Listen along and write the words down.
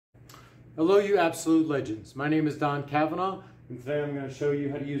Hello, you absolute legends. My name is Don Cavanaugh, and today I'm going to show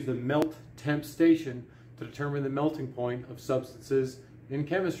you how to use the melt temp station to determine the melting point of substances in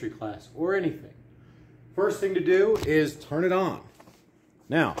chemistry class or anything. First thing to do is turn it on.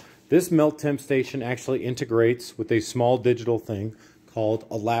 Now, this melt temp station actually integrates with a small digital thing called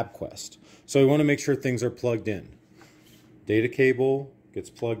a LabQuest. So we want to make sure things are plugged in. Data cable gets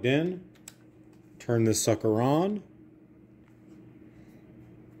plugged in. Turn this sucker on.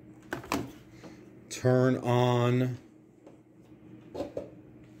 Turn on.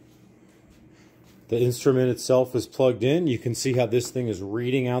 The instrument itself is plugged in. You can see how this thing is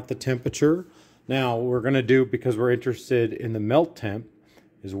reading out the temperature. Now, what we're going to do, because we're interested in the melt temp,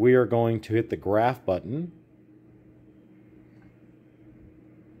 is we are going to hit the graph button.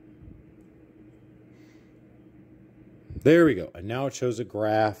 There we go. And now it shows a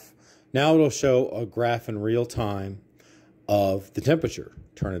graph. Now it'll show a graph in real time of the temperature.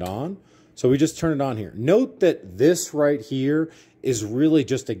 Turn it on. So we just turn it on here. Note that this right here is really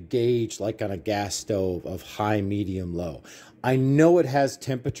just a gauge, like on a gas stove, of high, medium, low. I know it has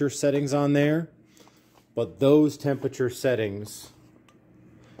temperature settings on there, but those temperature settings,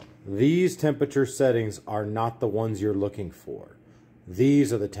 these temperature settings are not the ones you're looking for.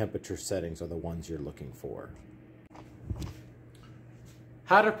 These are the temperature settings are the ones you're looking for.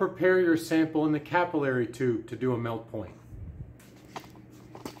 How to prepare your sample in the capillary tube to do a melt point.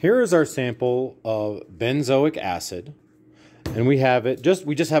 Here is our sample of benzoic acid, and we have it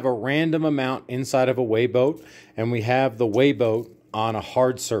we just have a random amount inside of a weigh boat, and we have the weigh boat on a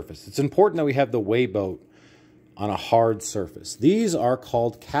hard surface. It's important that we have the weigh boat on a hard surface. These are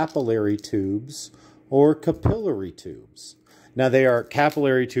called capillary tubes or capillary tubes. Now, they are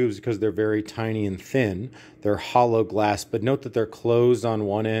capillary tubes because they're very tiny and thin. They're hollow glass, but note that they're closed on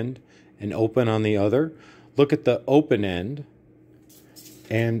one end and open on the other. Look at the open end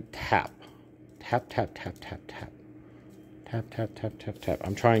and tap. Tap, tap, tap, tap, tap. Tap, tap, tap, tap, tap.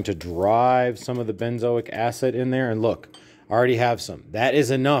 I'm trying to drive some of the benzoic acid in there, and look, I already have some. That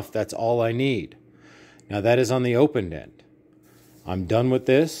is enough. That's all I need. Now, that is on the open end. I'm done with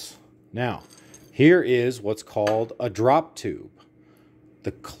this. Now, here is what's called a drop tube.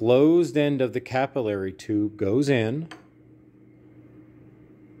 The closed end of the capillary tube goes in.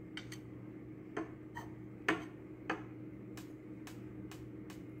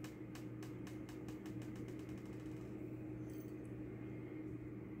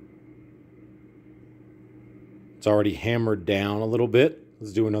 It's already hammered down a little bit.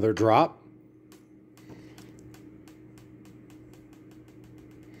 Let's do another drop.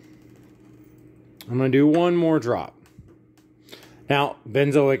 I'm going to do one more drop. Now,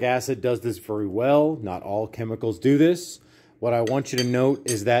 benzoic acid does this very well. Not all chemicals do this. What I want you to note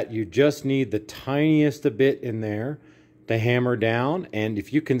is that you just need the tiniest a bit in there to hammer down. And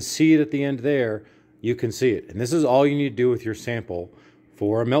if you can see it at the end there, you can see it. And this is all you need to do with your sample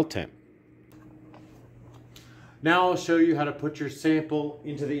for a melt temp. Now I'll show you how to put your sample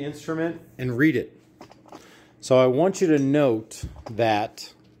into the instrument and read it. So I want you to note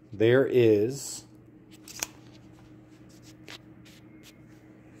that there is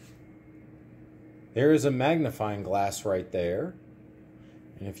a magnifying glass right there.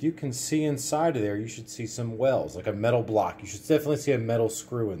 And if you can see inside of there, you should see some wells, like a metal block. You should definitely see a metal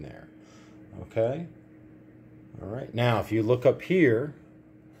screw in there. Okay? All right. Now, if you look up here,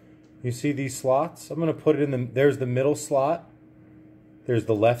 you see these slots? I'm going to put it in there's the middle slot, there's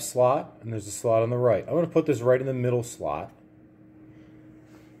the left slot, and there's a slot on the right. I'm going to put this right in the middle slot.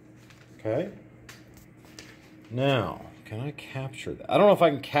 Okay. Now, can I capture that? I don't know if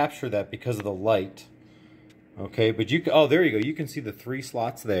I can capture that because of the light. Okay, but you can, oh, there you go. You can see the 3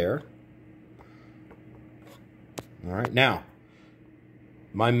 slots there. All right, now,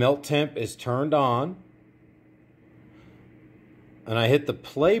 my melt temp is turned on. And I hit the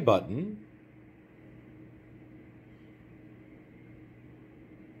play button.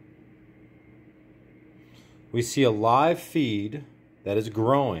 We see a live feed that is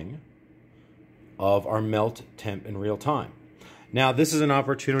growing of our melt temp in real time. Now, this is an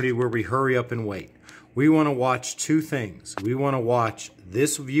opportunity where we hurry up and wait. We want to watch 2 things. We want to watch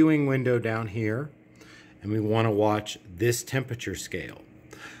this viewing window down here, and we want to watch this temperature scale.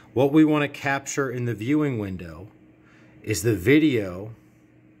 What we want to capture in the viewing window is the video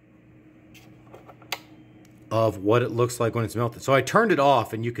of what it looks like when it's melted. So I turned it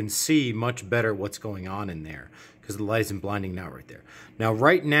off, and you can see much better what's going on in there because the light isn't blinding out right there. Now,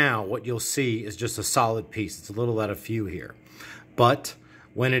 right now, what you'll see is just a solid piece. It's a little out of view here. But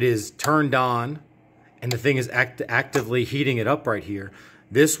when it is turned on and the thing is actively heating it up right here,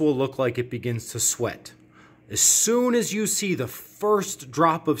 this will look like it begins to sweat. As soon as you see the first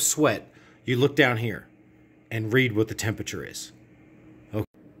drop of sweat you look down here and read what the temperature is. Okay.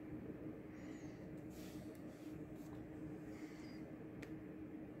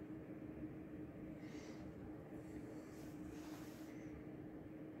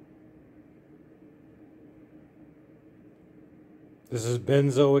 This is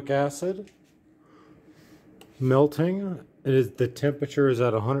benzoic acid melting. The temperature is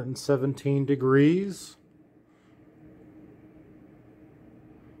at 117 degrees.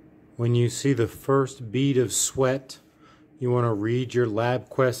 When you see the first bead of sweat, you want to read your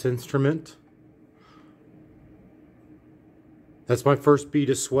LabQuest instrument. That's my first bead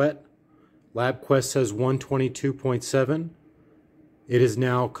of sweat. LabQuest says 122.7. It is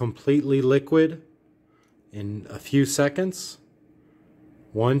now completely liquid in a few seconds.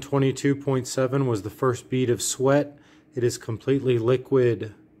 122.7 was the first bead of sweat. It is completely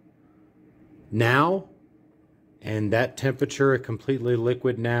liquid now. And that temperature, completely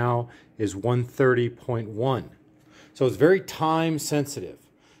liquid now, is 130.1. So it's very time sensitive.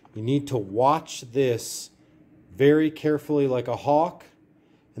 You need to watch this very carefully like a hawk.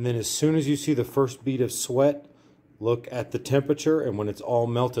 And then as soon as you see the first bead of sweat, look at the temperature. And when it's all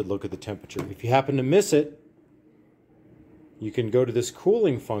melted, look at the temperature. If you happen to miss it, you can go to this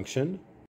cooling function